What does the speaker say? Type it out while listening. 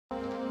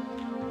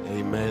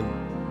Amen.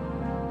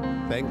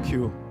 Thank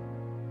you.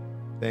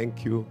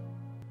 Thank you.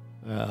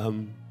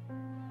 I'm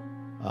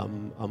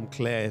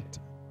glad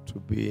to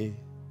be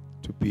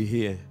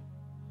here.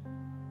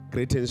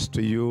 Greetings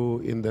to you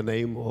in the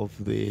name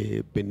of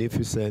the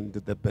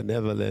beneficent, the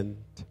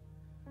benevolent,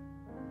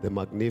 the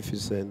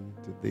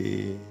magnificent,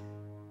 the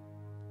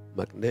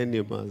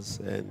magnanimous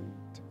and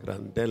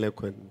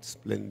grandiloquent,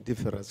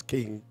 splendiferous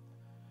King,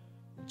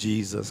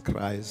 Jesus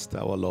Christ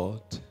our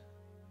Lord.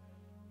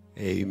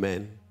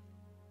 Amen.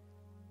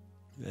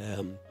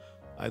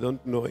 I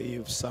don't know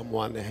if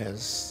someone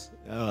has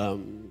a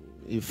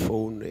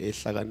phone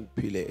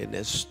ehlakaniphile in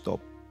a stop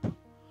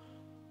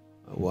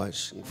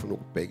watch ngifuna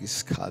ukubheka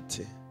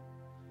isikhathi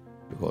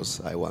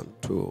because I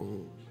want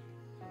to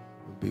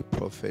be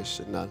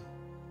professional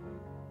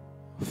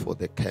for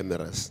the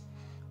cameras,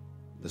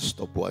 the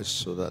stopwatch,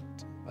 so that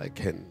I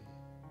can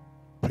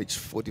preach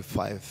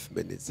 45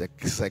 minutes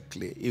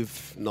exactly.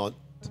 If not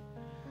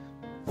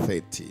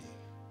 30,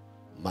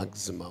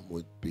 maximum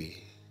would be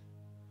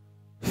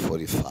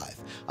 45.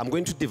 I'm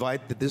going to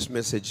divide this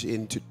message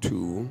into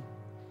two.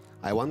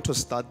 I want to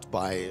start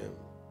by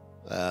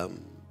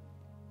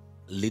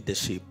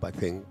leadership. I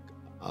think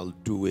I'll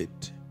do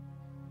it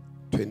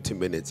 20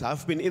 minutes.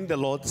 I've been in the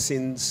Lord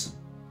since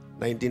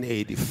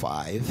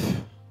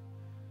 1985,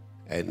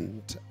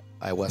 and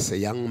I was a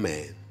young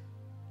man,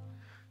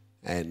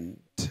 and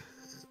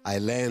I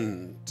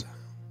learned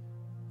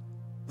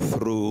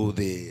through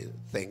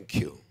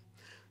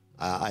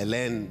I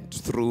learned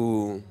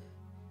through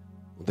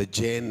the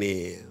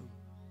journey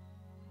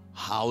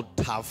how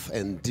tough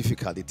and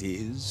difficult it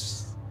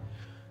is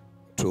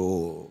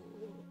to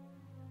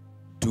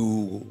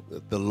do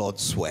the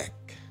Lord's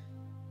work.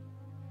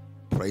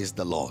 Praise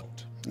the Lord.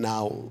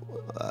 Now,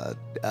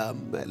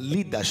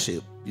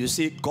 leadership. You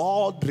see,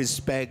 God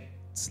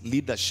respects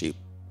leadership,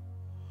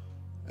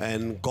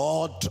 and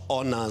God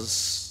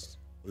honors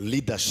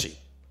leadership.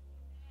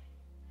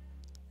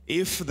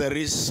 If there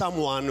is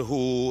someone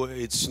who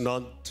is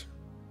not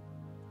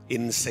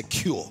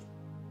insecure,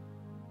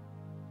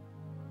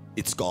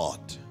 it's God.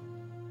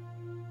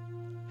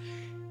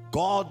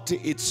 God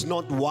is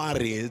not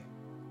worried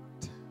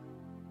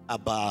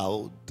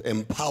about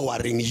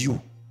empowering you.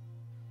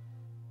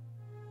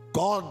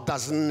 God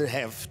doesn't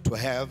have to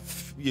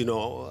have,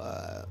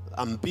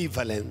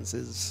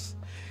 ambivalences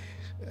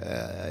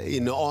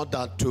in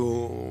order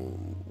to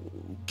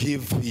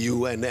give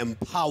you an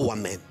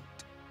empowerment.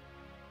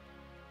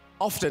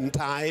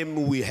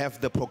 Oftentimes we have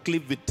the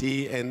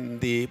proclivity and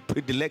the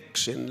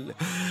predilection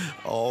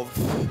of,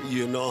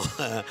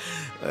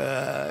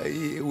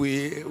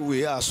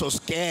 we are so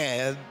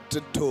scared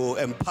to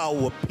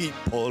empower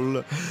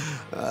people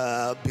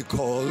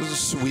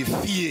because we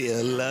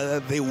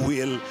feel they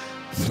will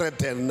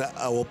threaten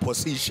our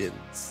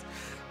positions.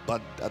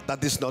 But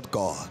that is not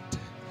God.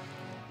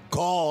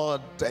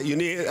 God,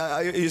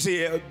 you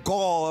see,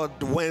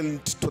 God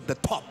went to the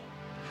top.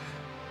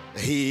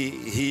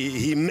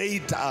 He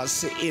made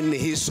us in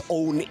his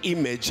own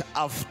image,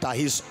 after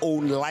his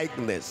own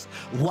likeness.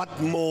 What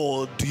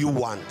more do you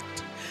want?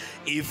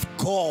 If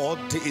God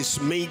is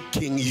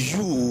making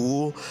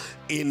you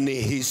in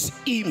his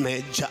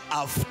image,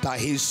 after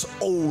his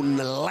own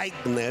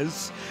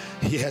likeness,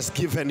 he has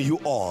given you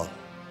all.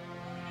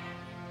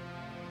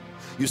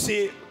 You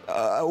see,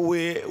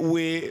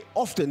 we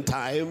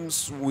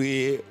oftentimes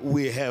we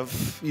have,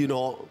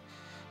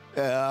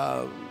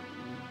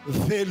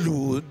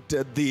 valued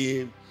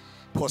the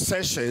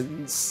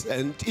possessions,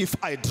 and if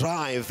I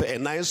drive a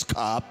nice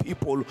car,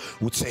 people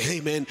would say,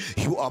 "Hey man,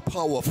 you are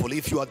powerful."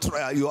 If you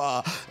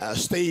are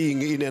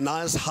staying in a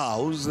nice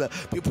house,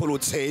 people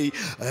would say,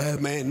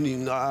 "Man,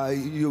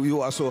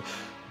 you are so."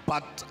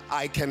 But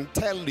I can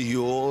tell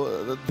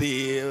you,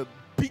 the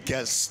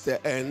biggest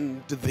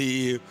and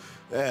the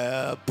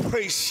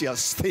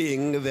precious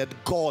thing that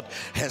God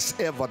has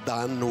ever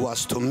done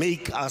was to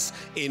make us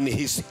in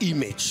his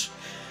image.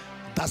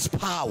 That's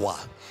power.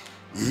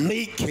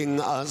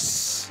 Making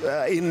us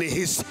in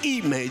his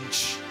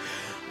image,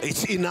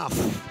 it's enough.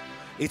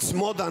 It's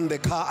more than the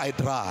car I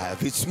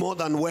drive. It's more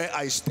than where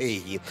I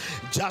stay.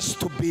 Just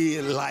to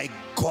be like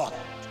God,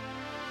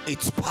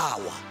 it's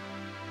power.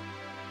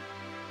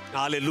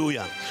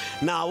 Hallelujah.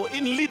 Now,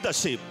 in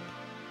leadership,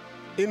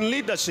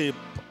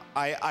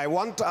 I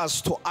want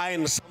us to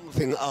iron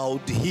something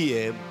out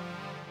here.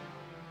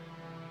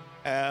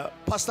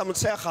 Pastor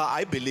Mutsecha,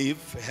 I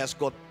believe, has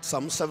got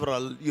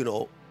several,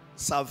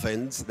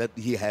 servants that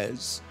he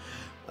has,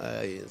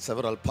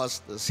 several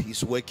pastors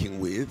he's working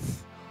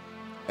with.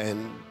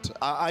 And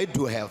I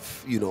do have,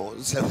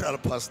 several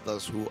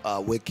pastors who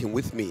are working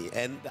with me.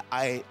 And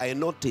I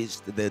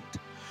noticed that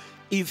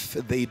if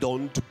they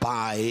don't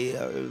buy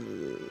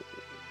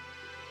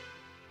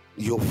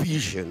your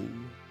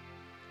vision,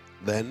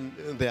 then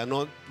they are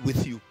not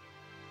with you.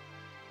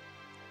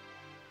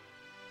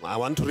 I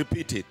want to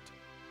repeat it.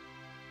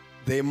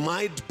 They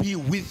might be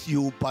with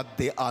you, but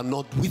they are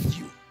not with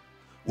you.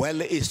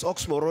 Well, it's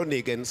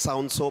oxymoronic and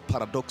sounds so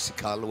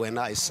paradoxical when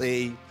I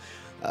say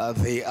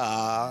they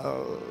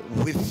are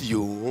with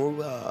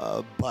you,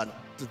 but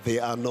they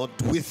are not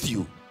with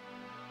you.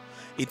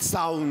 It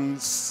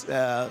sounds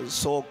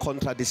so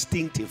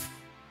contradictive,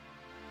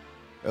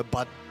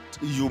 but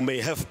you may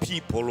have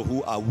people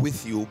who are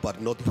with you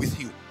but not with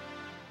you.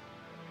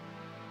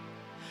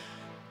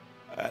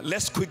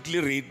 Let's quickly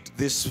read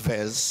this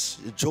verse,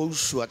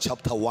 Joshua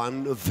chapter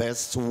 1,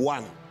 verse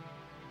 1.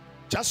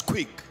 Just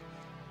quick.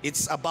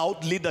 It's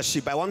about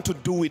leadership. I want to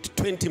do it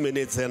 20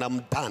 minutes and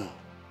I'm done.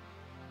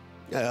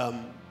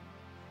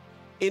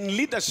 In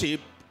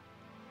leadership,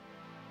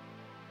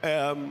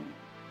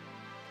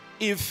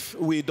 if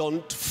we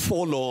don't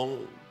follow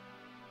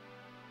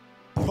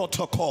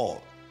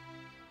protocol,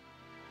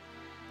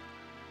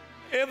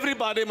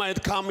 everybody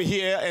might come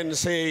here and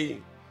say,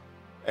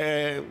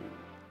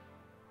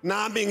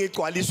 nami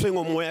ngigcwaliswe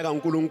ngomoya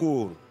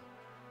kaNkulunkulu,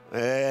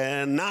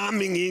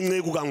 nami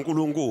ngiyinceku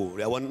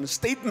kaNkulunkulu.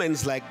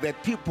 Statements like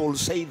that, people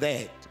say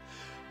that,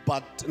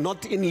 but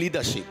not in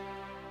leadership,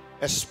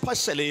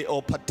 especially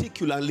or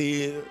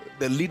particularly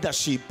the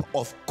leadership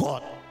of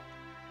God.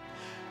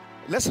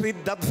 Let's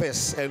read that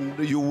verse, and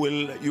you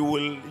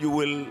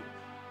will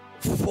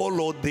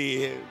follow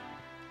the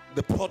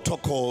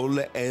protocol,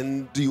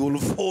 and you will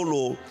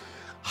follow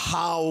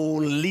how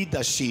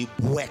leadership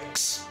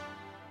works.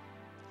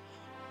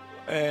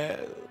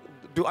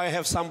 Do I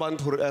have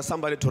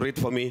somebody to read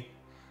for me,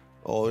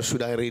 or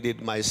should I read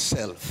it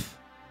myself?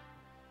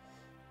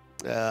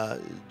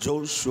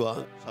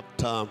 Joshua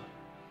chapter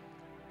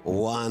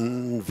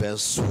 1,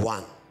 verse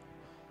 1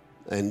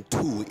 and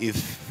 2,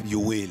 if you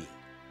will.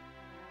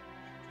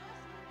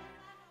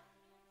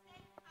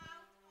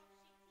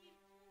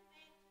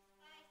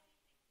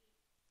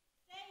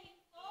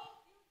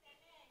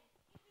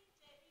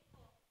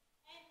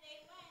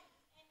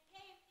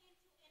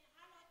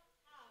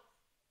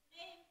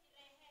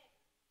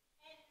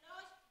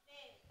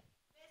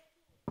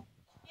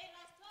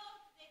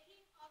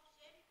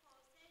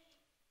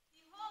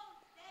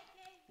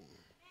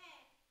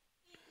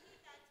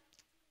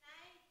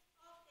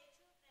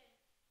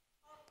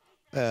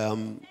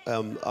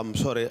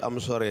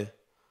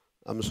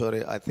 I'm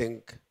sorry. I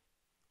think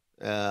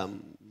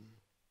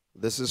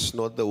this is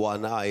not the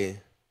one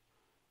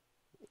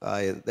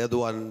that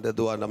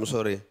one, I'm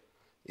sorry.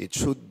 It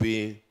should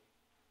be,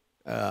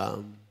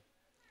 that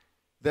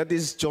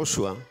is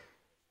Joshua.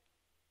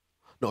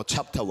 No,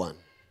 chapter 1.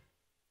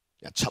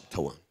 Yeah,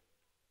 chapter 1.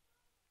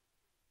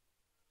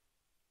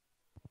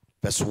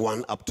 Verse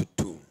 1 up to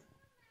 2.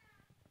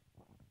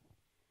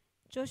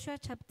 Joshua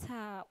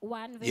chapter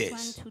 1, verse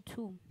Yes. 1 to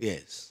 2.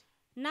 Yes.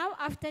 Now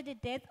after the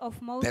death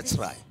of Moses, That's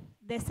right.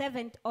 the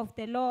servant of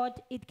the Lord,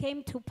 it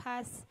came to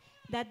pass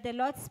that the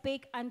Lord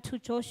spake unto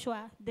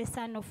Joshua, the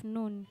son of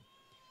Nun,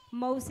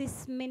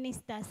 Moses'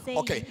 minister, saying...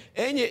 Okay.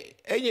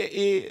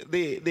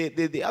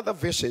 The other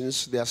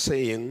versions, they are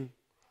saying,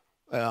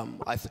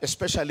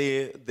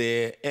 especially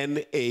the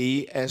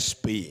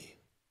NASB,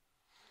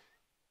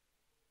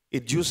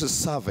 it uses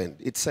servant.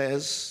 It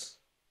says,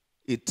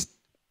 it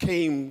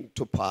came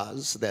to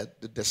pass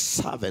that the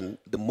servant,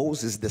 the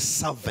Moses, the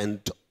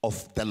servant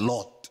of the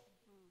Lord.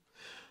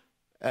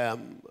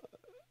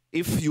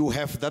 If you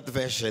have that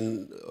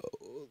version,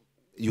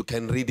 you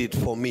can read it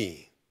for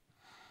me.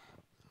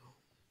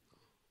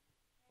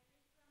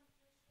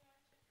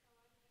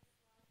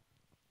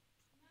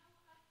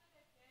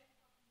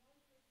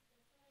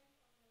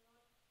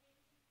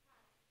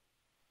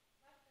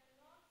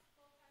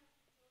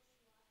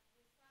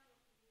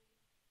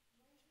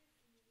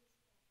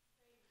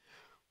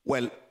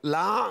 Well,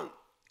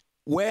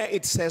 where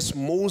it says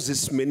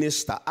Moses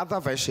minister, other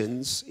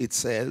versions it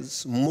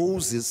says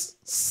Moses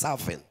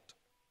servant.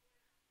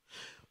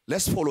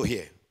 Let's follow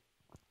here.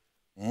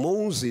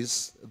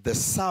 Moses, the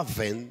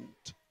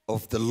servant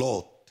of the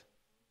Lord,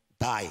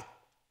 died.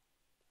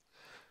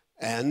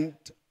 And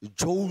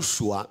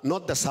Joshua,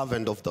 not the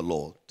servant of the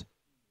Lord.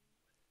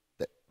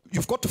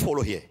 You've got to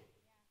follow here.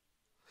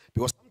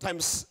 Because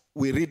sometimes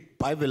we read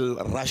Bible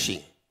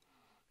rushing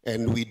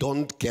and we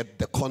don't get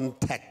the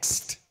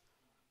context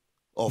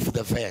of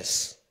the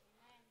verse.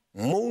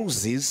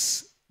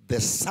 Moses, the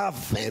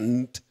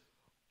servant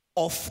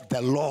of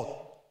the Lord,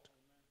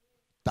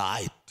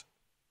 died.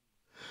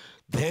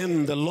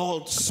 Then the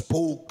Lord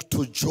spoke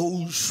to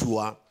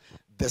Joshua,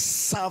 the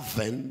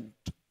servant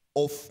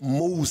of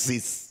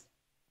Moses.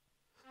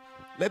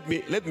 Let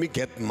me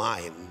get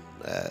mine,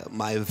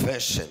 my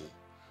version.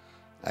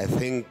 I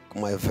think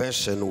my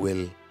version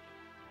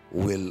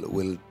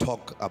will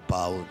talk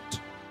about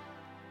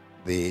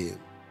the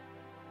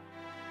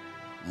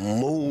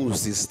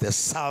Moses, the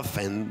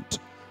servant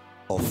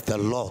of the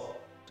Lord.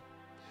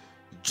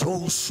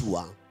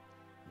 Joshua,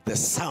 the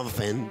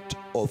servant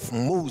of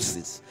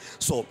Moses.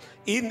 So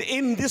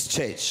in this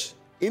church,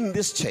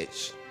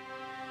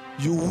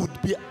 you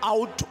would be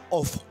out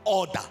of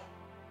order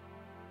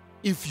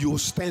if you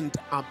stand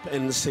up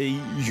and say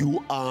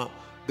you are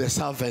the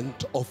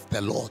servant of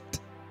the Lord.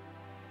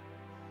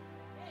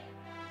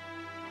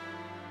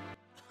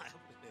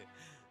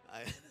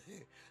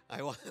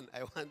 I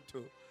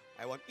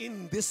want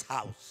in this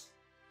house,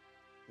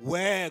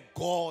 where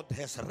God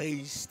has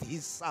raised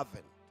his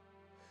servant,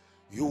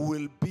 you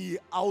will be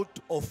out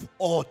of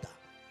order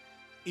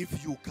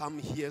if you come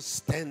here,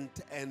 stand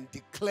and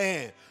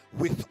declare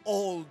with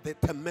all the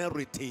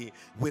temerity,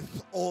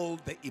 with all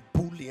the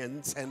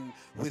ebullience, and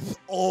with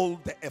all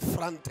the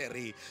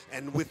effrontery,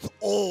 and with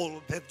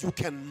all that you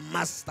can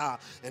master,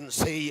 and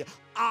say,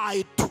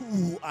 I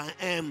too, I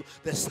am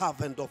the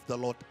servant of the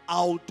Lord.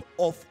 Out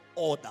of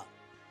order.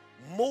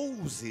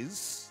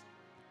 Moses,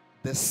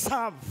 the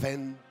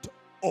servant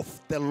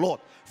of the Lord,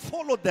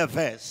 follow the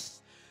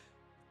verse,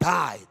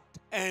 died,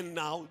 and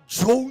now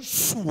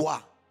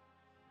Joshua,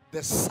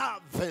 the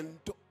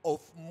servant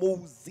of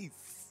Moses.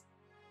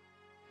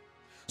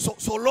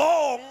 So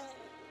long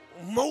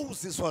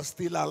Moses was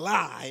still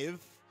alive,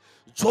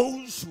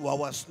 Joshua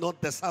was not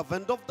the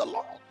servant of the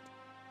Lord.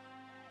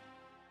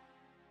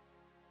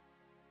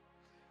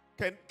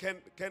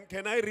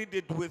 Can I read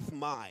it with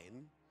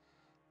mine?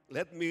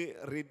 Let me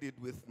read it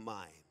with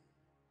mine.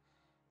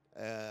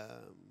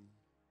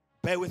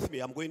 Bear with me.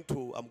 I'm going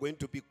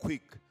to be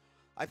quick.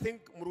 I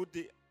think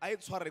Murudi, I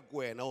tsware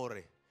kwena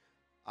ore.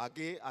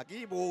 Age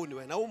ibone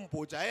wena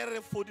umboja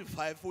ere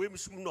 45 we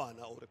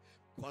mshumnwana ore.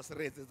 Because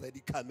raise the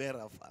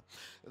camera.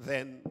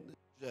 Then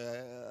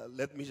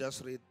let me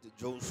just read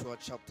Joshua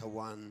chapter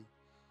 1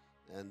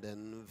 and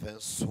then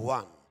verse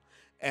 1.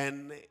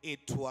 And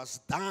it was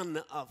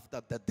done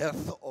after the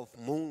death of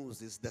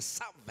Moses, the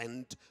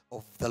servant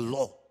of the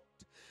Lord,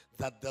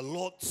 that the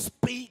Lord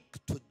spake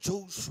to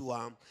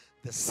Joshua,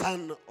 the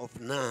son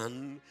of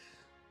Nun,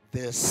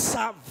 the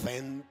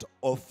servant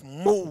of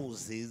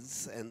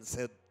Moses, and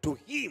said to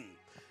him,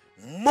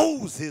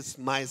 Moses,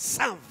 my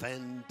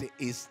servant,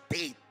 is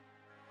dead.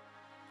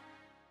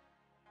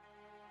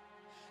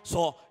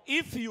 So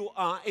if you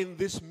are in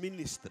this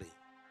ministry,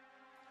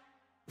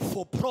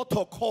 for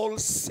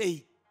protocol's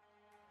sake,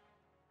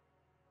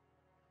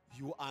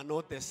 you are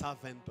not the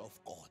servant of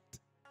God.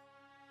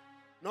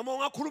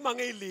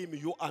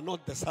 You are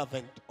not the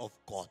servant of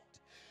God.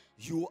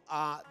 You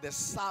are the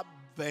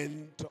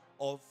servant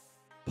of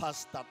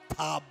Pastor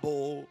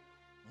Thabo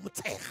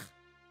Mutech.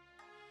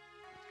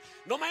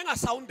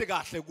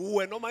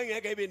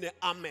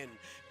 Amen.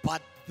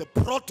 But the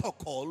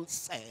protocol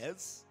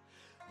says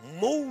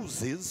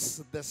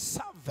Moses, the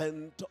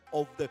servant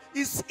of the,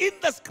 is in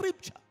the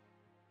scripture.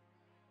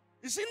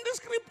 It's in the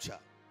scripture.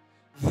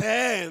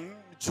 Then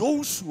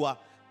Joshua,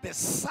 the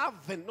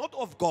servant, not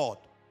of God,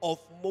 of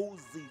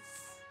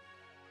Moses.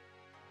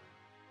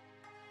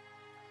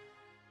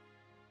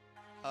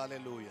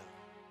 Hallelujah.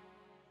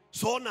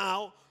 So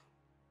now,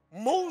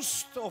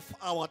 most of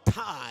our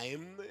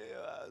time,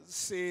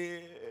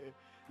 say,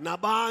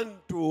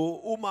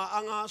 nabantu uma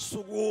anga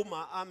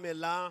suguma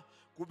amela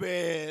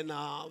kube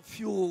na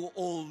few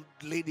old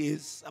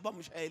ladies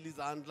abamshayela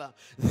izandla,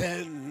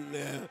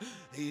 then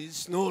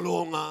he's no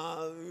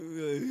longer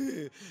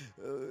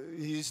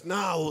he's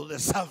now the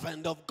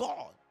servant of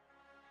God.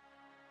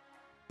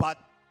 But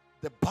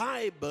the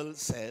Bible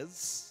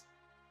says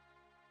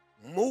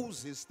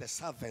Moses, the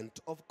servant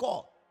of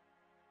God,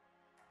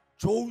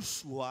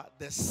 Joshua,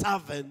 the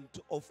servant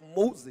of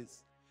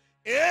Moses.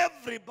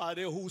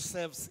 Everybody who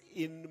serves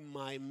in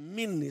my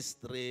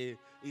ministry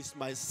is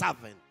my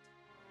servant.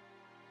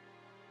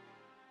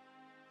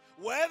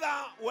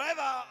 Whether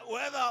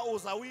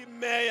uzawi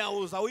mayor,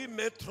 uzawi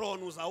matron,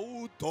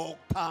 uzawi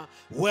doctor,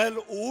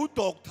 well,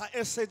 doctor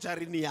e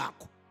surgery ni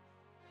yako.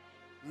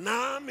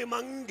 Nami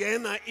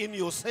mangena in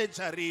your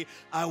surgery,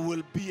 I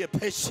will be a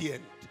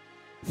patient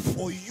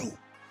for you.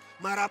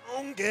 Mara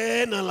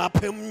ungena la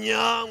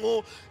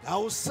pemnyango,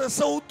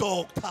 awusese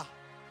doctor.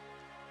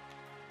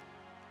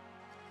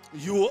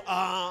 You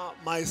are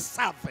my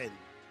servant.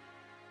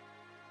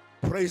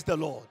 Praise the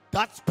Lord.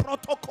 That's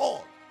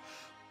protocol.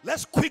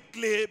 Let's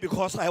quickly,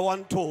 because I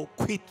want to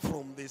quit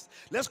from this,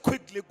 let's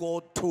quickly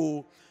go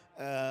to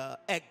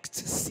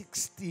Acts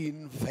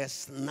 16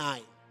 verse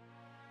 9.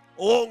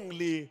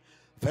 Only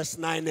verse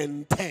 9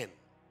 and 10.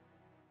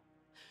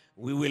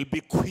 We will be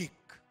quick.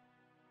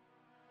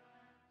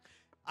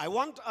 I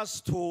want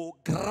us to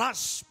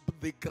grasp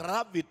the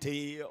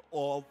gravity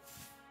of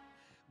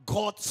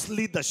God's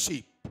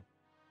leadership.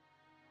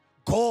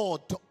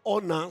 God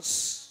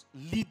honors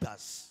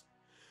leaders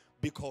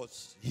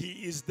because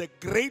he is the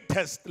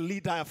greatest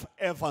leader I've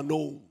ever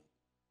known.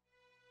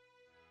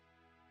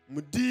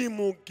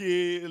 Mudimu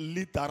ke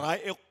litara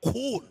e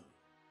cool.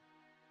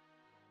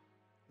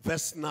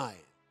 Verse 9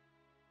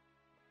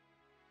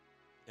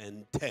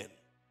 and 10.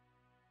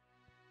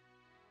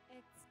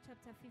 Acts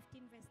chapter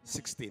 15 verse 9.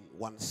 16,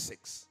 1,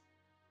 6.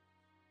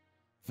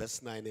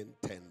 Verse 9 and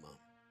 10, ma'am.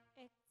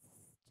 Acts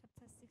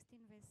chapter 16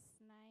 verse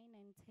 9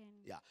 and 10.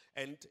 Yeah,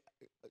 and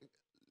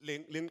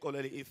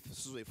if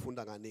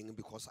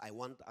because I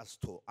want us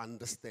to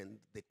understand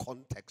the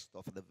context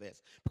of the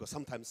verse, because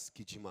sometimes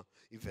kichima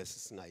if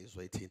verses is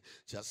waiting,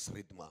 just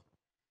read ma.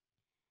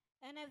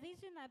 And a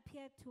vision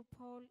appeared to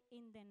Paul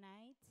in the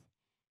night.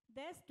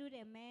 There stood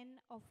a man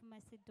of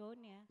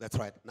Macedonia. That's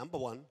right. Number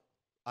one,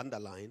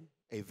 underline,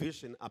 a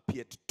vision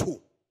appeared to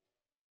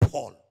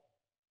Paul.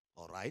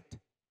 All right?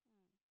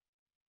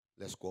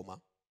 Let's go, ma.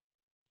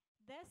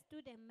 There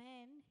stood a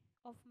man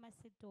of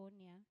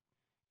Macedonia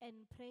and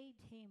prayed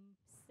him,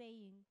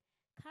 saying,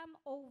 "Come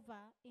over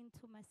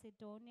into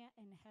Macedonia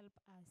and help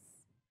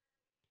us."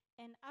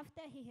 And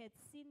after he had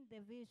seen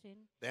the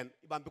vision, Then,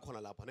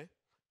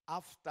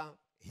 after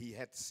he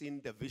had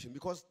seen the vision,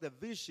 because the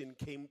vision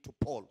came to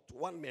Paul, to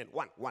one man,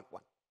 one.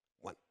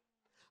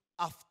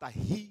 After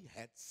he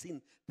had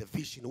seen the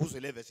vision, who's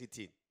 11 verse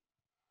 18?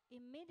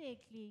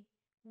 immediately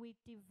we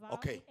devoutly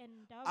Okay.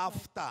 endeavored.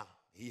 After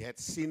he had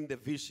seen the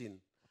vision,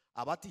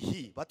 about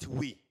he, but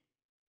we.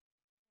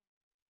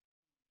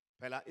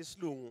 Phela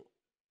isilungu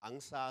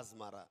angisazi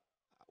mara,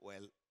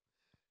 well,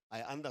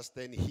 I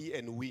understand he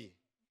and we.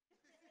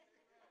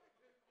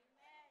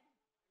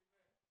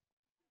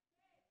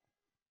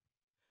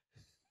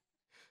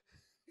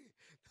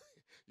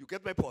 You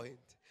get my point?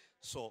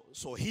 So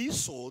he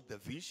saw the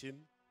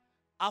vision.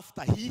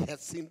 After he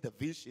had seen the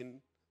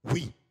vision,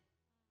 we.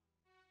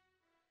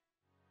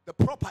 The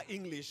proper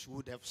English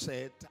would have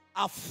said,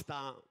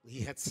 after he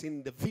had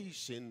seen the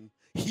vision,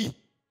 he.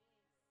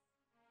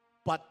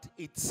 But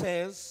it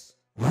says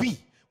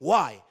we.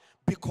 Why?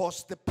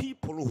 Because the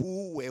people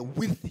who were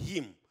with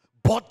him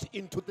bought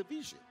into the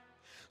vision.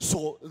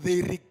 So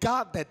they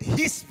regarded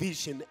his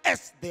vision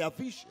as their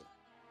vision.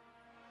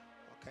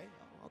 Okay.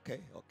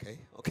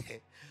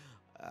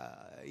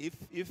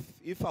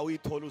 If I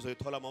told you,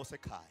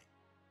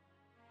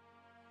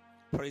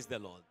 praise the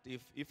Lord.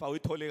 If I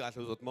told you,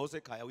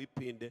 we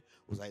pinned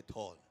was I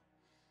told.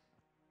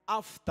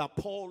 After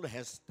Paul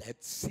had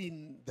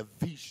seen the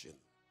vision,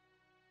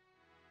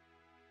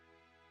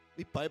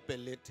 the Bible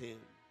let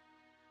him,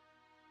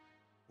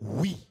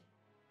 we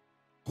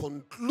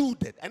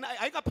concluded, and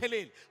I got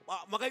Pelel,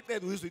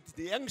 Magated was with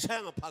the young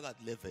Shanga Pagat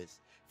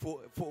levels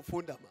for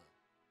Fundama.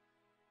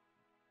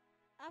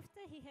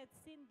 After he had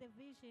seen the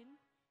vision,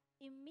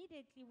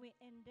 immediately we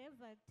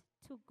endeavored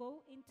to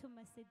go into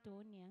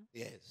Macedonia,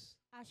 Yes.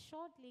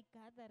 assuredly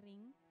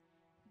gathering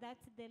that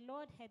the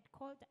Lord had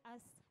called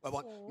us But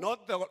for.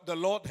 not the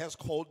Lord has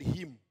called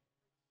him.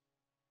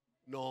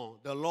 No,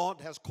 the Lord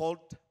has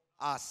called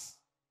us.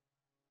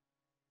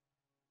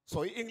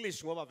 So in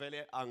English ngoba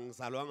vele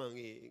angizalwanga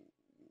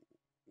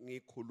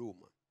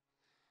ngikhuluma.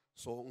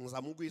 So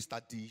ngizama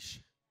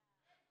ukuyistadisha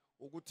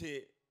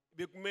ukuthi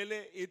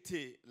bekumele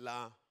ithi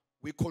la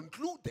we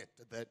concluded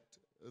that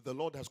the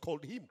Lord has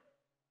called him.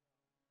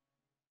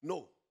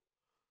 No.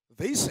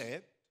 They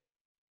said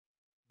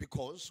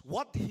because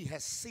what he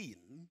has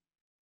seen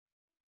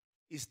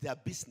is their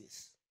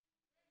business.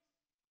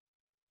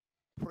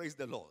 Praise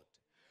the Lord.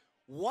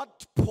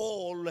 What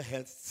Paul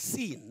has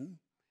seen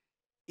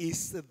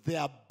is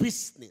their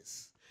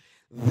business.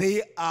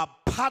 They are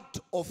part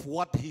of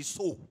what he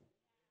saw.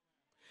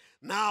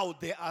 Now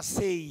they are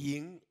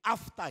saying,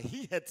 after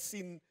he had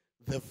seen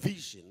the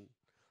vision,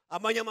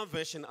 Amanyama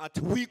version at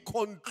we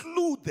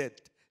concluded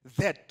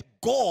that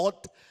God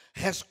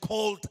has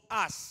called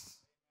us.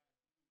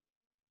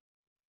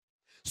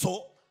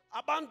 So,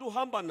 abantu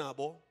hamba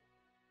nabo,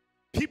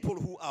 people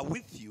who are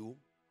with you,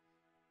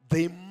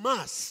 they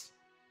must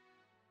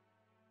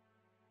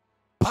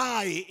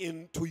buy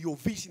into your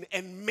vision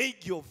and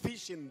make your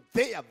vision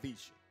their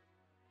vision.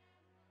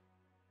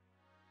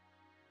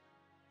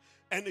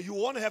 And you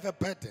won't have a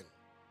burden.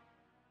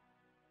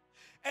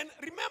 And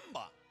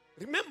remember,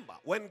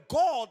 when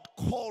God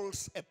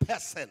calls a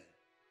person,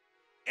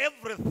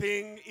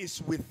 everything is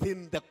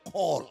within the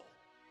call.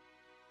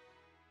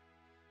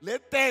 This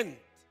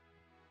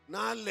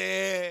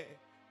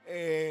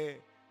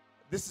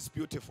is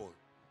beautiful.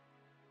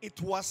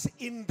 It was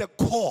in the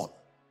call.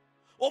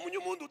 Omunye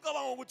umuntu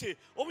ucabanga ukuthi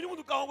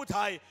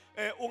hayi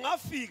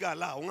ungafika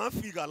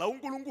la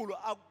uNkulunkulu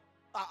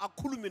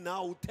akhulume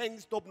nawe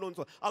uthenga stop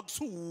nonsense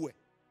akusuwe.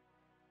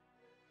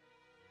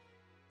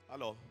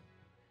 Hello.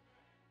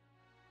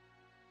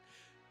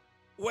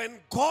 When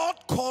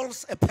God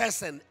calls a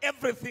person,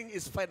 everything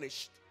is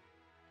finished.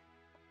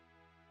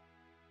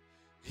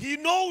 He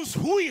knows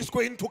who is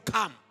going to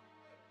come.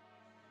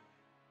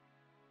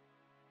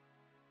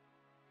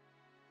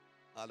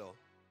 Hello.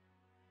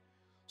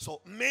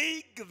 So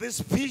make this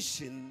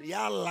vision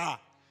yala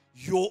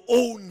your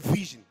own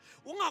vision.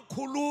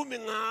 Ungakhulumi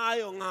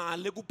ngayo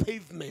ngale ku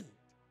pavement.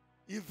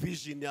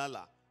 Vision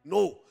yala.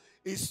 No,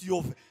 it's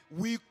your.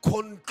 We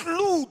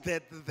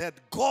concluded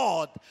that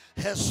God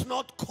has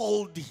not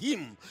called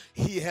him,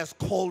 he has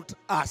called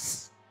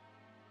us.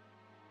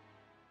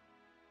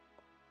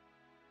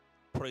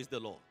 Praise the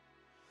Lord.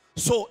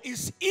 So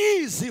it's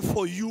easy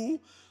for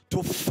you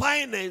to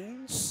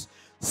finance,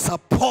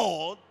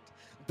 support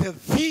the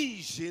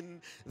vision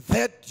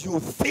that you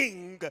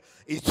think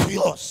is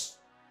yours.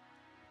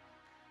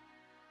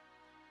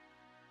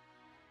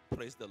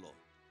 Praise the Lord.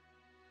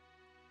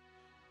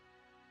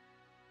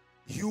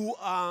 You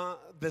are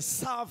the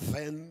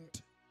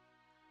servant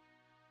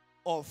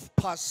of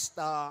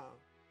Pastor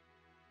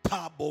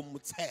Thabo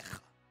Motshekga.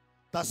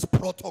 That's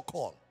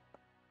protocol.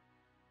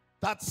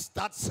 That's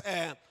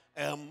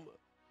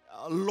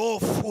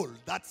lawful.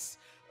 That's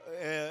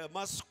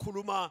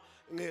maskuluma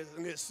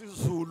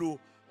ngesizulu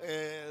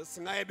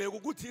singayibeka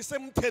ukuthi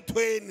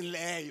isemthethweni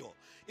leyo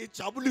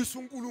ijabulisa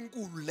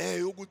uNkulunkulu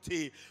leyo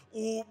ukuthi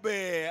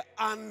ube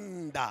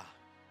under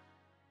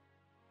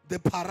the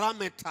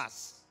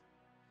parameters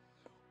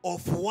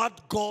of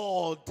what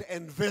God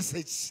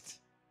envisaged.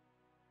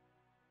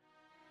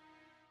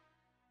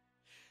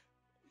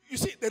 You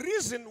see, the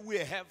reason we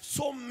have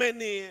so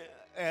many,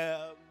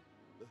 I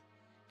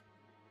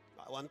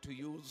want to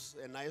use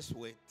a nice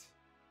word,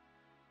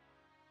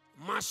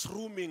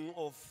 mushrooming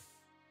of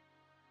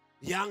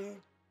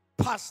young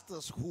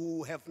pastors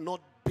who have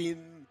not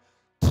been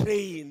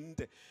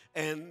trained,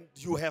 and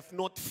you have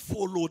not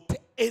followed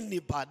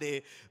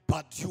anybody,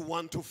 but you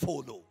want to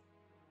follow.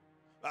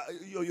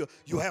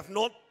 You have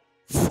not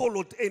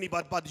followed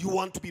anybody, but you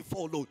want to be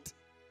followed.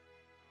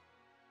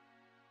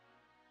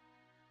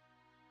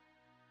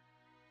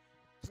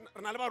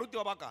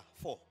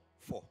 Four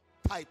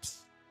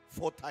types.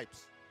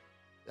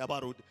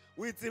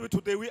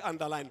 Today we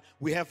underline,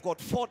 we have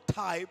got 4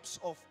 types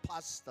of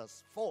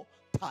pastors. 4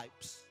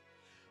 types.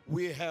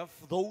 We have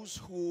those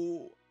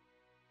who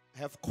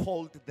have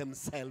called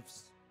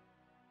themselves.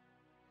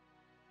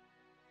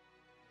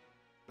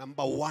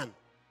 Number 1,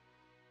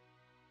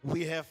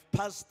 we have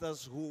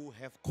pastors who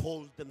have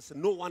called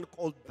themselves. No one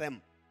called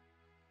them.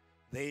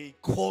 They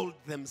called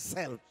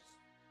themselves.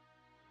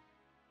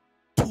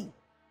 2,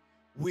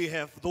 we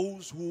have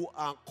those who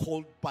are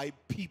called by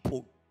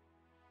people.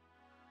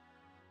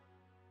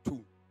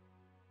 2.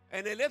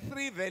 And ele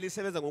 3 vele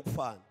isebenza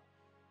ngokufana.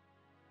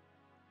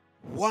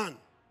 1,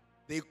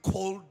 they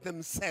called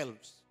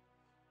themselves.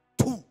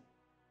 2,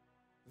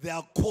 they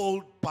are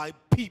called by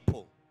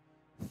people.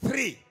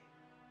 3,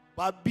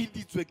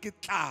 babizwe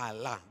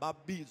kitlala,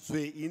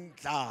 babizwe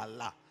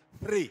indlala.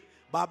 3,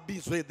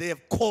 babizwe, they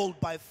have called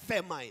by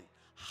famine,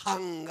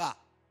 hunger.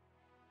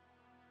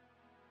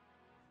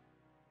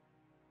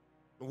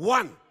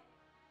 1,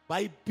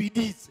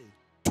 bayibhiditse.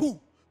 2,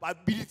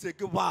 babhiditse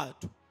ke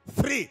batho.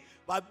 3,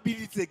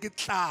 babhiditse ke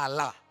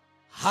tlala,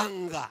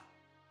 hunger.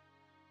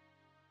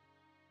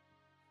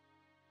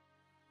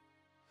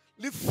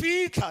 Le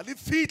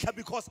fitla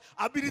because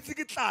ability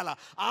ke tlala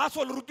a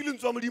so le rutile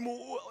ntwa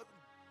modimo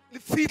le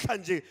fitla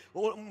nje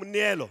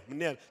mnelo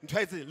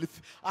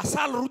ntwaitse a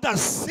sa le ruta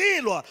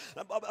selo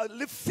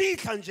le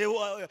fitla nje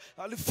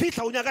le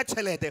fitla o nyaka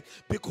tšhelete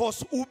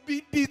because o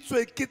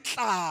biditswe ke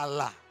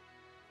tlala.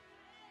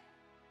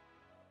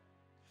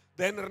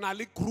 Then re na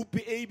le group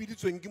e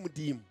biditsweng ke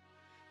modimo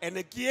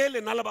ene ke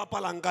ele na le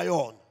bapalang ka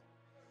yona.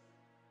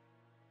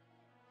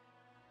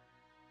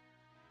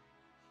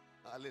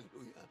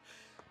 Hallelujah.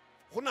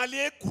 Gona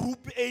le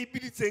group e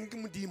biditseng ke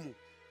modimo.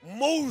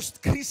 Most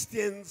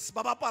Christians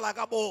ba bapala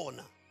ka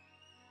bona.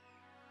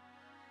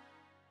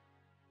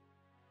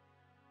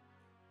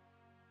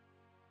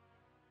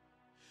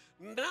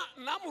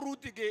 Na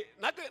moruti ke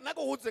na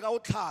go hotse ka o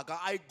tlhaka,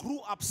 I grew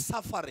up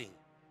suffering,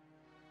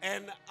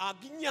 and a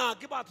ginya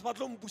ke batho ba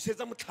tlo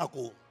mpusetsa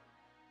motlhakong.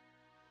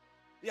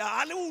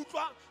 Ya a le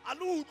utlwa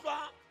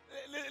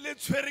le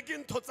tshwere ke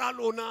ntho tsa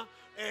lona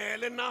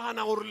le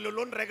nagana gore le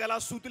lo nrekela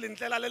sutu le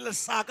ntlela le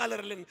lesaka le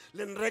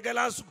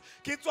nrekela sutu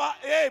ke tswa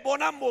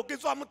bona mo ke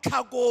tswa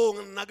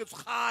motlhakong nna ke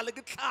tshogale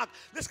ke tlhaka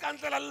le ska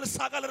ntlela le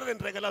lesaka le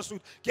nrekela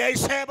sutu ke a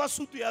isheba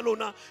sutu ya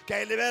lona ke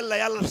a lebella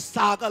ya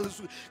lesaka le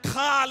sutu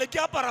khale ke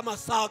apara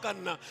masaka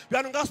nna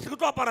bjana nka se ke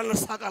tlo apara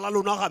lesaka la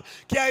lona gape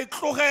ke a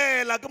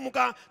itlogela ke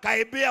moka ka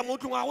e beya mo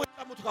tlong a go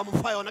etsa motho ka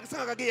mofa yona ke se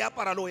ka ke e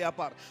apara le o e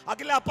apara a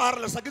ke le apara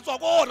lesaka ke tswa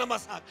bona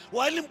masaka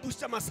wa ile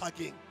mpusitsa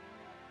masakeng.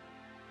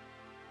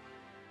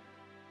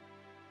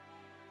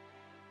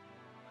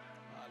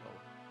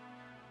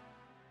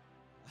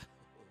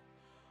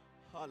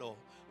 Hello.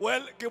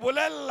 Well, ke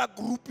bolella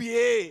group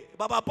ye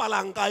ba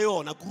bapalang ka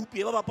yona, group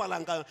ye ba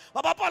bapalang ka yona.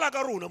 Ba bapala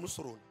ka rona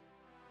mosrona.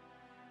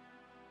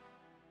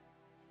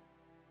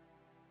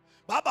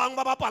 Ba bang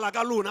ba bapala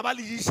ka lona, ba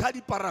le isha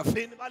di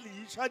parafene, ba le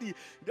isha di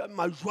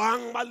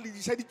majwang, ba le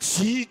isha di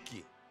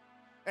chiki.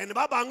 And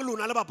ba bang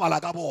lona le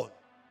bapala ka bona.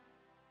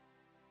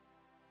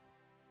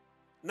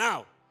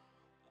 Now,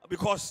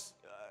 because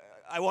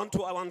I want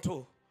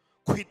to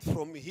quit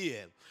from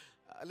here.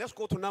 Let's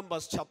go to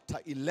Numbers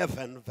chapter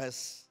 11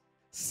 verse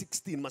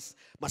 16.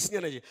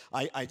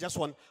 I just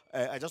want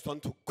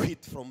to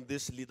quit from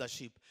this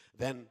leadership.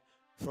 Then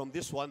from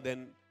this one,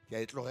 then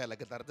and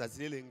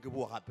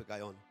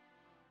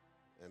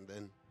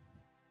then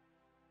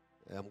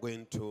I'm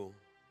going to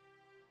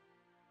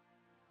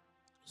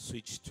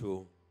switch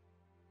to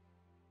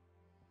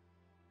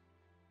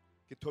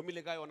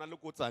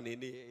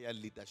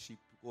leadership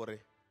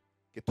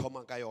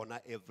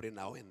every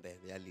now and then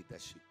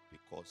leadership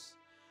because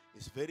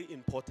it's very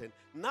important.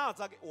 Now,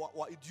 do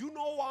you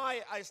know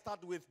why I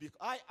start with?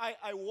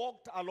 I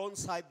walked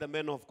alongside the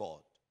men of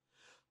God.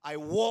 I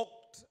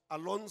walked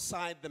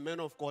alongside the men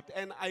of God,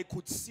 and I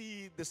could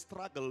see the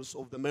struggles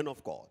of the men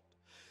of God.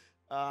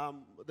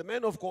 The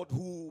man of God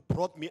who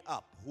brought me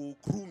up, who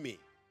grew me,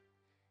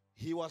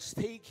 he was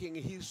taking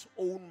his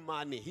own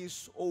money,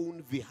 his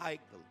own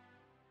vehicle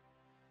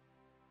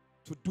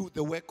to do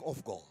the work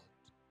of God.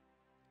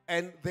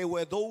 And there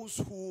were those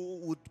who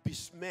would be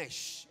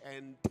smashed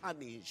and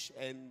tarnished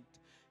and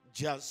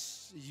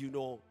just,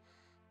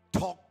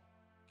 talk,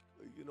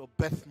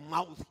 Beth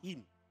mouth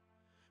him.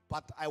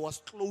 But I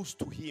was close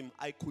to him.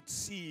 I could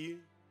see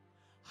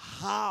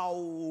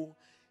how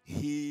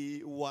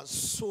he was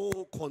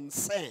so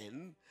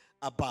concerned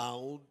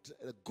about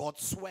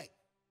God's work.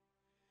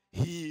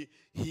 He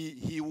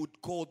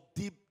would go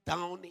deep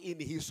down in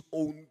his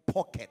own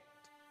pocket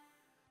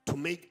to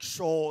make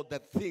sure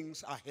that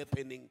things are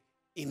happening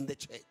in the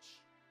church.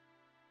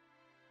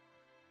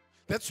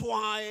 That's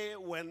why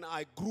when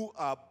I grew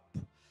up,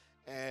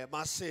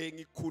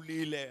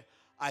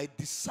 I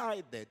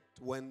decided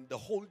when the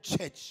whole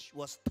church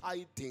was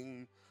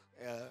tithing,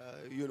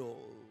 the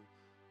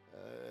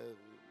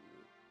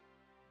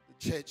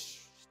church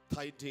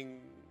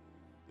tithing,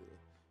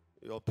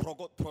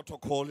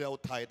 protocol,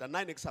 tithe, and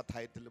 9 extra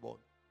tithe,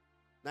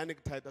 9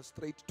 tithe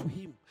straight to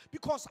him.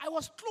 Because I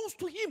was close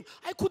to him.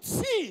 I could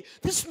see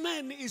this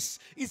man is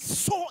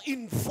so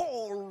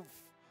involved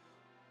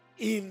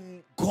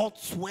in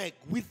God's work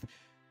with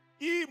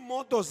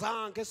imoto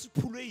zange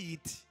siphule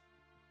yithi.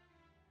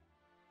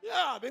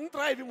 Yeah,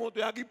 bengidrive imoto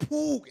yakhe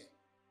iphuke.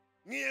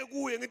 Ngiye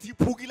kuye ngithi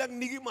iphukile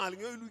nginika imali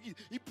ngiyoyilukisa.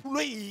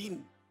 Iphulwe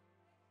yini?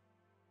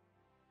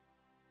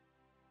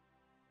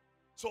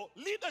 So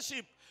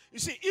leadership, you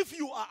see, if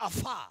you are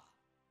afar,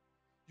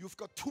 you've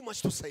got too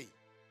much to say.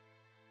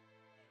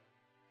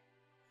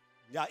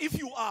 Yeah, if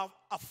you are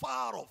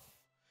afar off,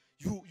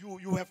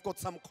 you have got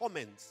some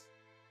comments.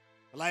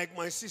 Like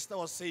my sister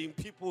was saying,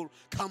 people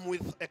come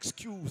with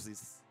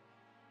excuses.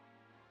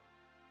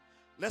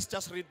 Let's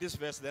just read this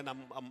verse, then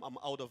I'm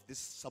out of this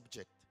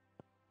subject.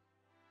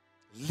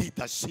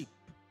 Leadership,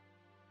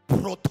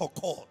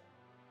 protocol.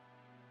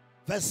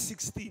 Verse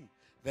 16.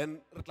 Then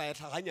Numbers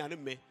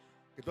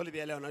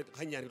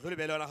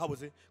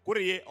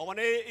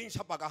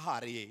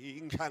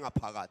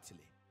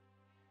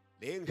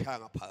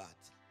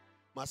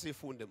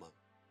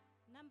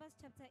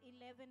chapter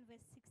 11,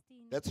 verse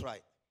 16. That's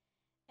right.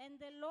 And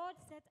the Lord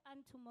said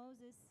unto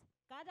Moses,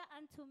 gather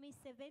unto me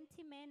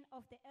 70 men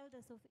of the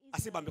elders of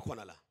Israel. Asibambe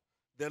khona la.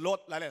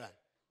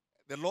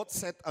 The Lord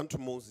said unto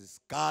Moses,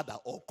 gather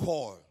or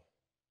call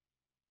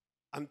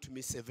unto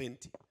me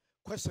 70.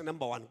 Question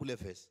number 1 kule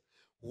verse.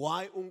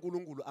 Why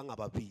uNkulunkulu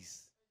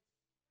angababizi?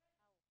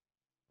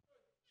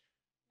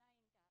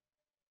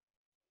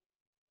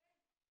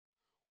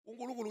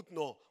 uNkulunkulu uthi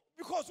no.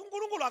 Because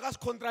uNkulunkulu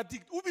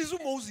akasicontradict. Ubiza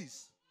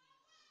uMoses.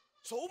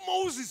 So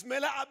uMoses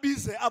mele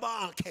abize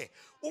abakhe.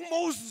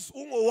 uMoses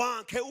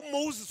ungowakhe,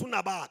 uMoses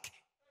unabakhe.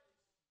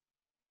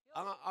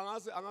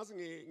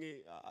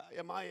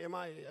 Am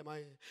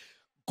I?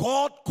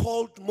 God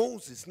called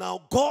Moses. Now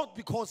God,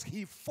 because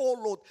he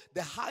followed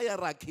the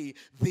hierarchy,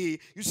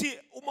 you see,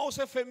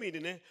 umawuse family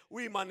ne,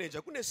 we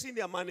manager, kune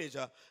senior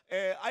manager,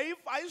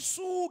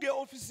 ayisuke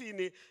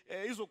ofisini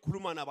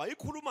izokhuluma nabo,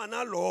 ikhuluma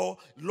nalo,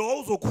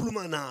 lo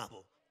uzokhuluma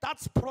nabo.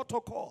 That's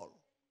protocol.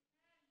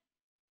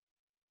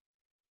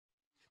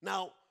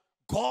 Now,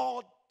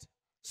 God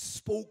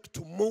spoke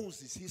to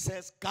Moses. He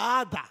says,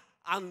 gather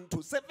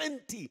unto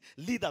 70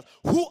 leaders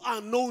who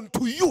are known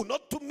to you,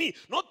 not to me,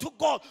 not to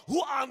God,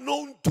 who are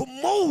known to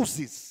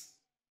Moses.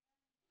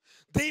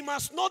 They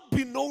must not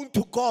be known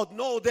to God.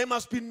 No, they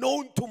must be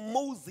known to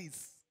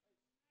Moses.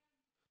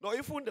 No,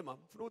 if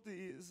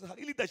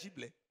leadership.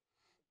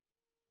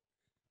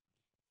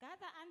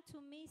 Gather unto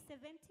me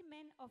 70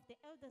 men of the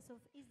elders of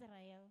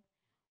Israel,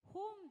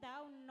 whom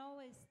thou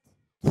knowest.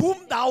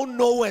 Whom thou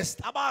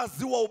knowest.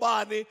 Abaziwa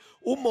ubani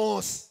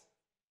uMose.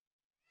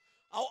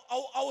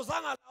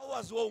 Awuzanga la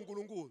waziwa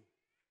uNkulunkulu.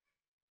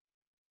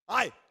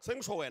 Hayi,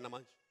 sengisho wena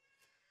manje.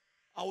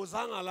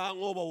 Awuzanga la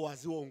ngoba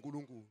waziwa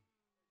uNkulunkulu.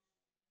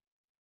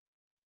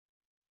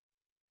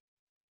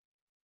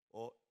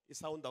 Oh,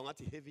 isound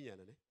ngathi heavy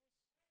nyana ne.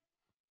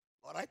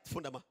 All right,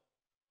 funda ma.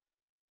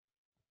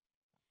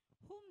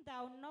 Whom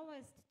thou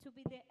knowest to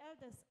be the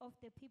elders of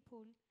the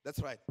people.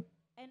 That's right.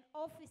 And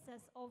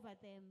officers over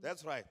them.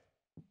 That's right.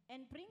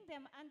 And bring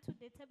them unto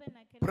the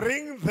tabernacle.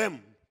 Bring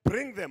them.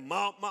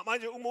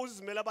 Manje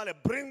uMoses melabale,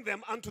 bring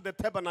them unto the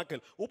tabernacle.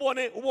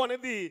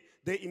 Ubone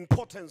the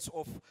importance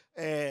of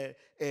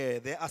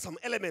there are some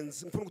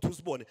elements in front of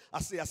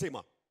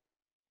asema.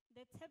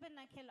 The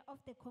tabernacle of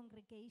the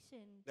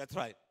congregation. That's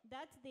right.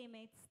 That they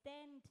may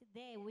stand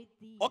there with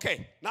thee.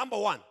 Okay, number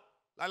 1.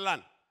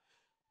 Lalan.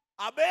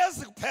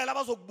 Abezi kuphela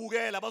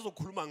bazokubukela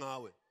bazokhuluma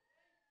ngawe.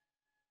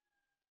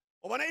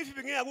 Ubona if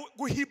ibingeya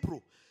ku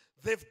Hebrew,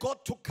 they've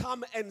got to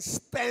come and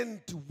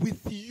stand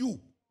with you.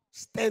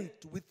 Stand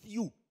with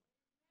you.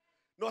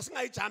 No,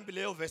 singayijambi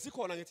leyo verse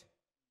ikhona ngithi.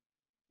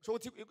 So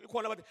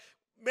ikhona but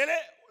mele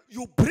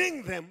you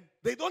bring them,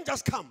 they don't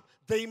just come,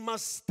 they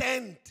must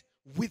stand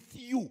with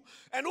you.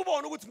 And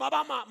ubone ukuthi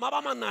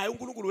mabama naye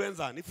uNkulunkulu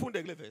wenzani?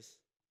 Ifunde kule verse.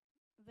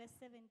 Verse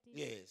 17.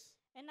 Yes.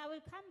 And I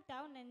will come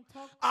down and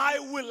talk. I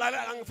will.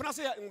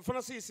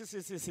 Ngifuna si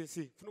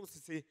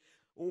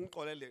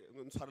ungixolele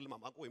ngimtshwarele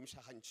mama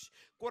akuyimshaha nje.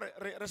 Kore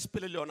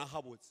respelele yona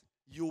habotsi.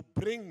 You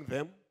bring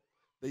them,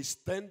 They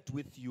stand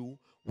with you.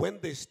 When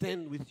they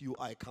stand with you,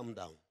 I come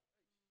down.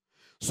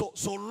 So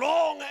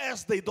long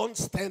as they don't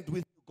stand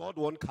with you, God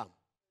won't come.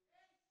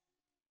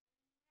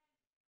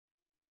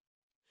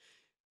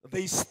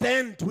 They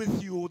stand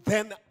with you,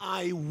 then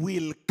I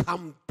will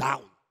come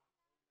down.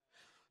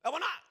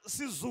 Abona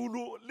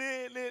siZulu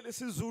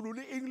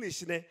le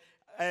English ne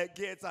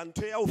ke etsa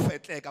ntho ya o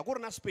fetleka go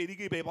rena Sepedi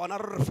ke be bona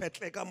re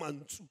fetleka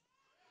mantsu.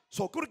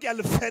 So ke re ke a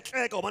le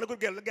fetleka o bona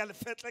ke a le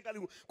fetleka le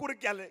go re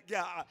ke a le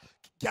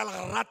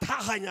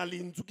rathaganya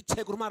lentsu ke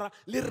tsheko mara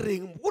le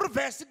reng go re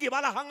verse ke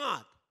bala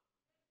hangata.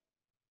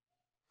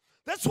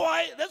 That's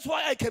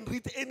why I can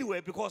read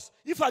anywhere, because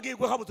if I get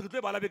go habotse ke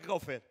tlo bala beke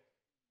kaofela.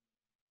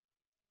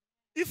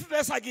 If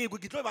verse I get go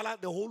ke tlo bala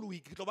the whole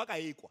week ke tlo ba ka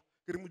ekwa.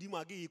 Ke re modimo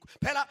a ke ekwa.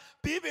 Phela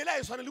Bibele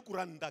e tshwana le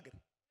kuranta ke.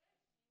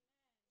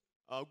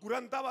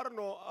 Kuranta ba re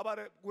no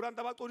abare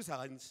kuranta ba tsorisa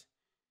gantsi.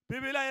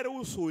 Bibele e re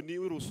o soni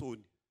o re o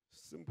soni.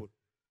 Simple.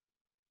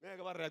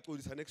 Ngeke ba re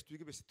tsorisa next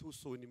week be se thu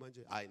soni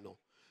manje. I know.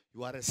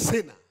 You are a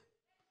sinner.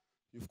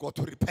 You've got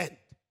to repent.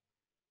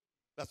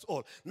 That's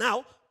all.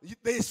 Now,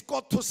 they've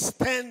got to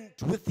stand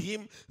with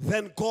him,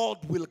 then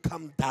God will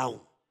come down.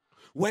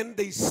 When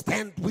they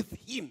stand with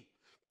him,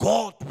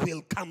 God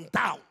will come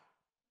down.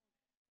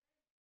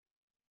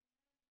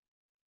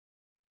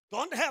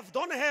 Don't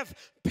have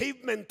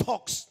pavement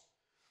talks.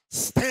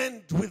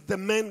 Stand with the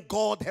man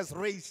God has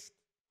raised.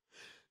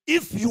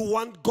 If you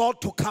want God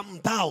to come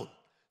down,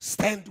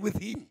 stand with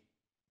him.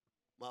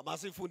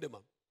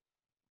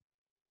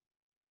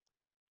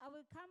 I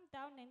will come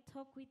down and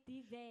talk with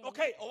thee there.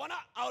 Okay,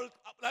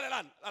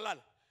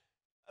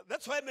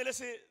 that's why I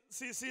see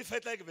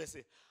like verse.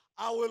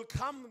 I will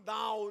come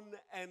down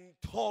and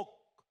talk.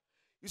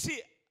 You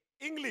see,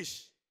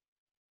 English,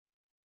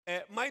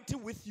 mighty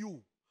with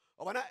you.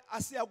 When I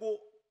say I go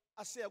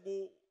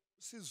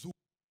Sizu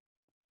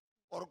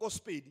or go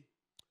Spedi.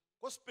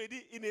 Go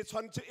Spedi in a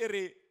 20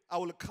 area, I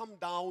will come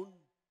down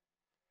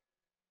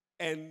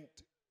and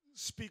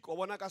speak. Or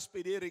when I go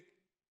Spedi,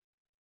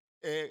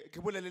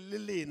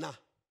 Lena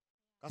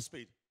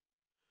Gasped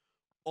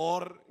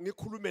or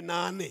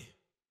Nikulumenane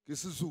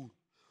Kisizu.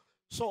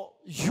 So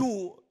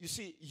you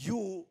see,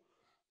 you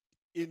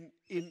in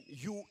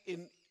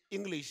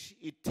English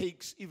it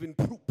takes even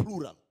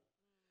plural.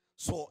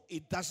 So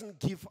it doesn't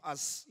give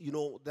us,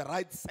 the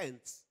right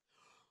sense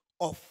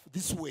of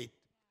this word.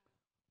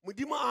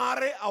 Mudima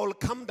are, I will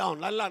come down.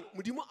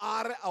 Mudima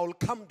are, I will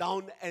come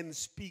down and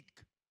speak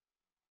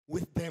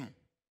with them.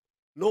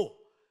 No.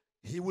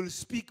 He will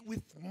speak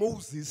with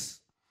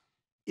Moses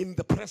in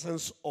the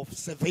presence of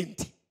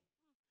 70.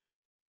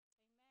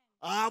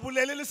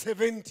 Amen.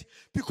 70.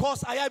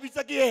 Because I have it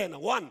again.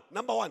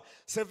 Number one,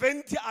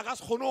 70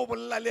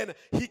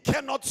 he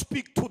cannot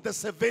speak to the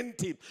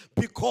 70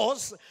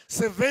 because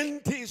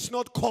 70 is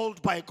not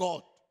called by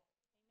God.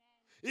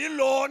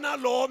 Ilona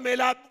lo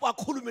mela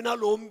wakhulumina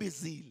lo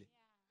mbizile.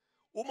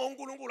 Uma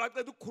uNkulunkulu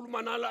aqeda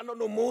ukukhuluma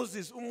no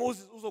Moses,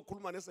 uMoses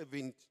uzokhuluma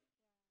ne70.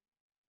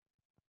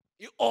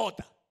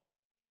 I-order.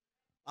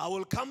 I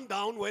will come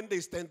down when they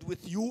stand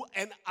with you,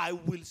 and I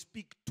will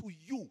speak to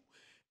you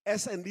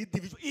as an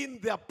individual in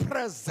their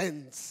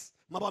presence.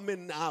 I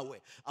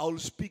will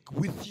speak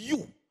with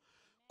you.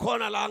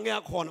 And I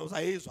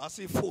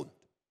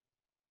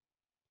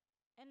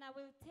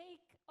will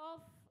take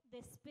off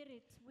the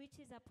spirit which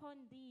is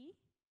upon thee,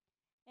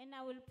 and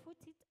I will put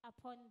it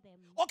upon them.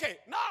 Okay,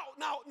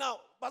 now,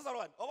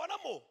 Bazarwan,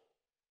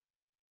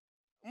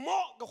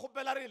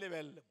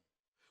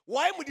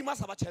 why would you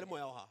must have a child?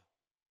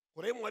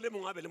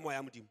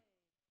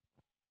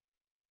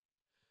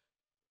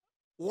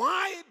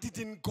 Why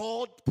didn't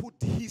God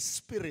put his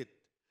spirit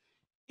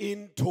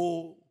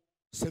into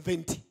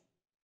 70?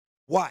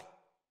 Why?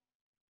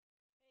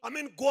 I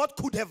mean, God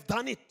could have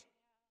done it.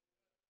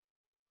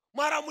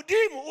 Mara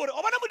mudimu ore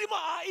obana mudimu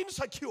are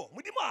insecure.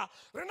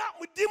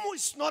 Mudimu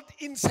is not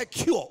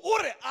insecure.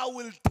 Ore, I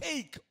will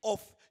take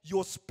off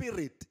your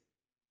spirit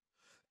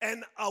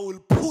and I will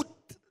put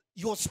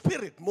your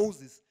spirit,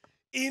 Moses,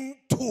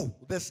 into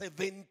the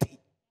 70.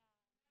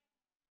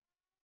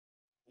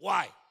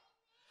 Why?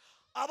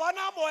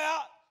 Abana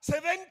moya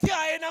 70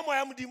 aena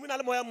moya mudimu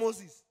na moya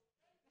Moses.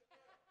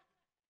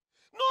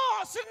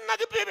 No, sinna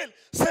the Bible.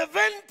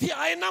 70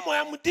 aena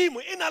moya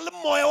mudimu ina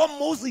moya wa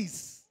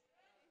Moses.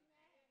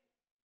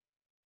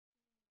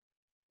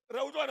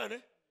 Raudwana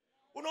ne?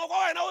 Unoka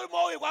wena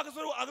umoya kwa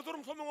akuzuru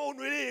msomo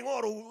unwele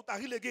ngoro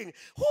utahile king.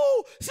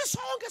 Hu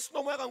sisonke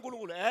sinomoya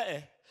kaNkulunkulu.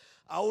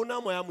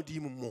 Awuna moya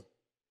mudimu mo.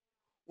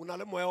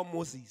 Unale moya wa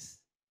Moses.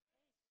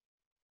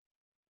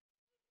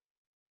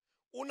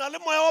 Unale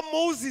moya wa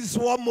Moses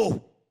wa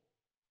mo.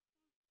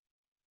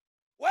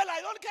 Well,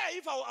 I don't care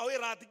if I will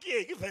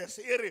radicate verse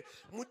ere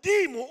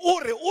mudimu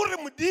ure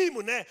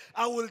mudimu ne.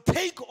 I will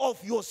take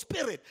off your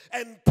spirit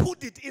and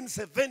put it in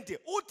 70.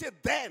 Ute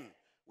then.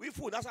 The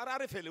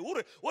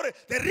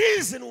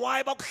reason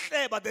why,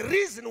 the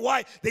reason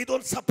why they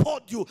don't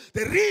support you,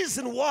 the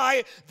reason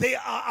why they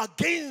are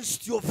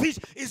against your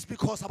vision is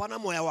because abana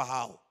moya wa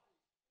hao.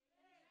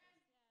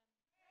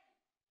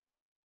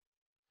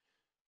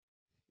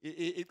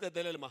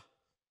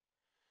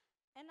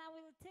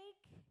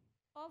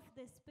 of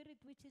the Spirit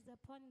which is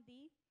upon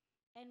thee,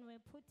 and will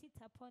put it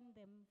upon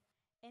them,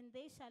 and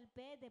they shall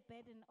bear the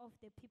burden of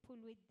the people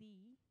with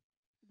thee,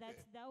 that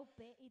thou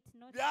bear it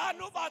not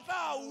Bjano thyself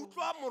batla alone.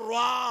 utlwa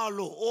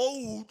morwalo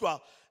o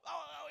utlwa.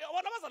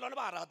 Bona bazalwane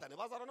ba rata ne,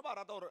 bazalwane ba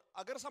rata hore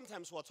a ke re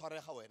sometimes wa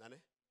tshwarega wena ne.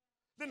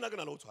 Le nna ke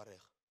na le o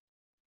tshwarega.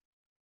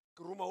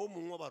 Ke roma o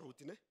mongwe wa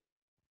baruti ne.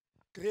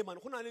 Ke man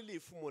go na le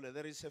lefu mona,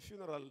 there is a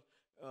funeral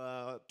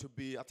to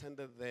be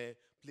attended there.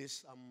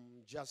 Please,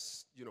 I'm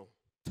just,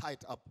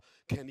 tied up.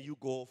 Can you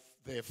go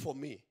there for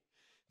me?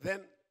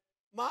 Then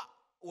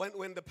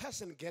when the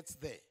person gets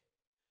there,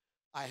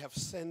 I have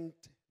sent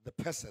the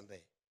person there.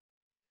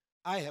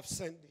 I have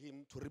sent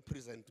him to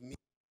represent me.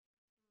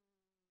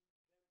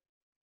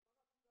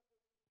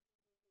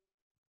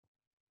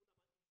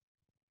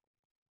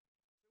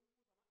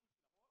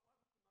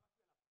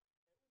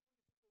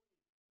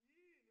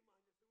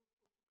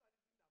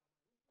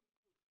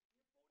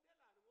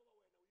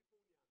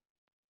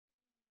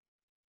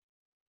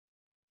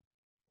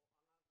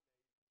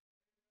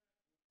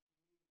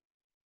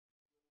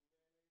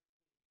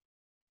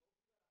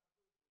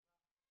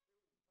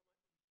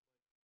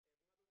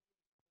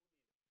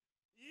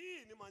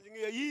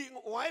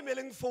 Why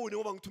mailing phone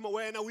ngoba ngithuma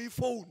wena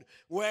uyiphone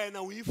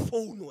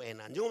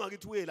wena njengoba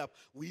ngithi uye lapha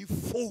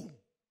uyiphone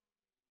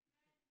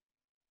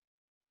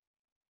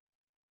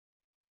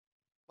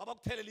baba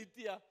kuthelela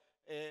itiya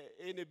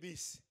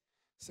enebisi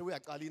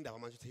sewuyaqala indaba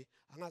manje uthi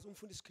angazi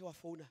umfundisi ke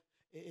wafona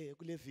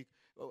kule viki.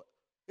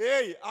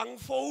 Hey,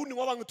 angifoni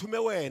ngoba ngithume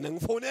wena,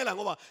 ngifonela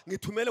ngoba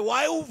ngithumele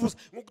why uvusa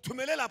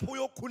ngikuthumele lapho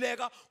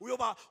uyokhuleka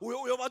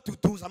uyoba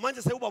duduza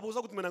manje sewubabuza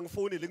ukuthi mina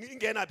ngifonile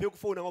ingena phi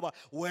ukufona ngoba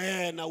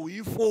wena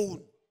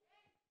uyiphone.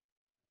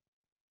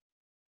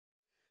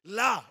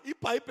 La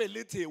iBhayibheli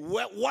lithi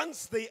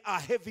once they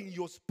are having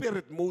your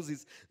spirit,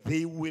 Moses,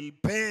 they will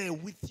bear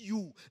with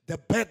you the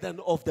burden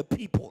of the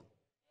people.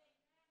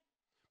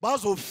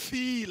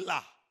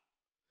 Bazofila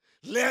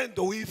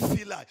lento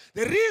uyifila.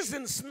 The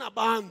reason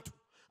sinabantu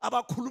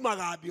abakhuluma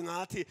kabi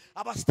ngathi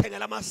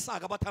abasithengela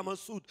amasaka abathi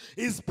amasudu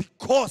is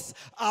because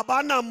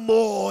abana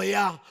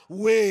moya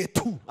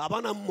wethu.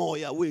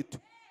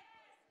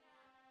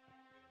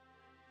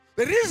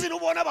 The reason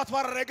ubona batho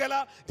ba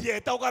rekela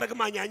dieta o ka re ke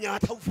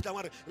manyanyatha o fitla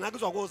mare nna ke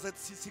tswa go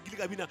sikile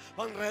ka bina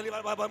ba nrele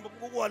ba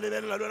go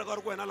lebelela le ka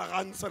re go wena la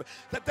gantsere.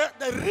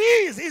 The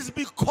reason is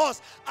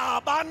because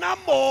abana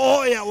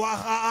moya wa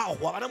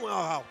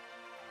gago.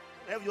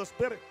 Have your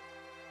spirit.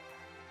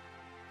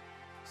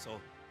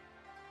 So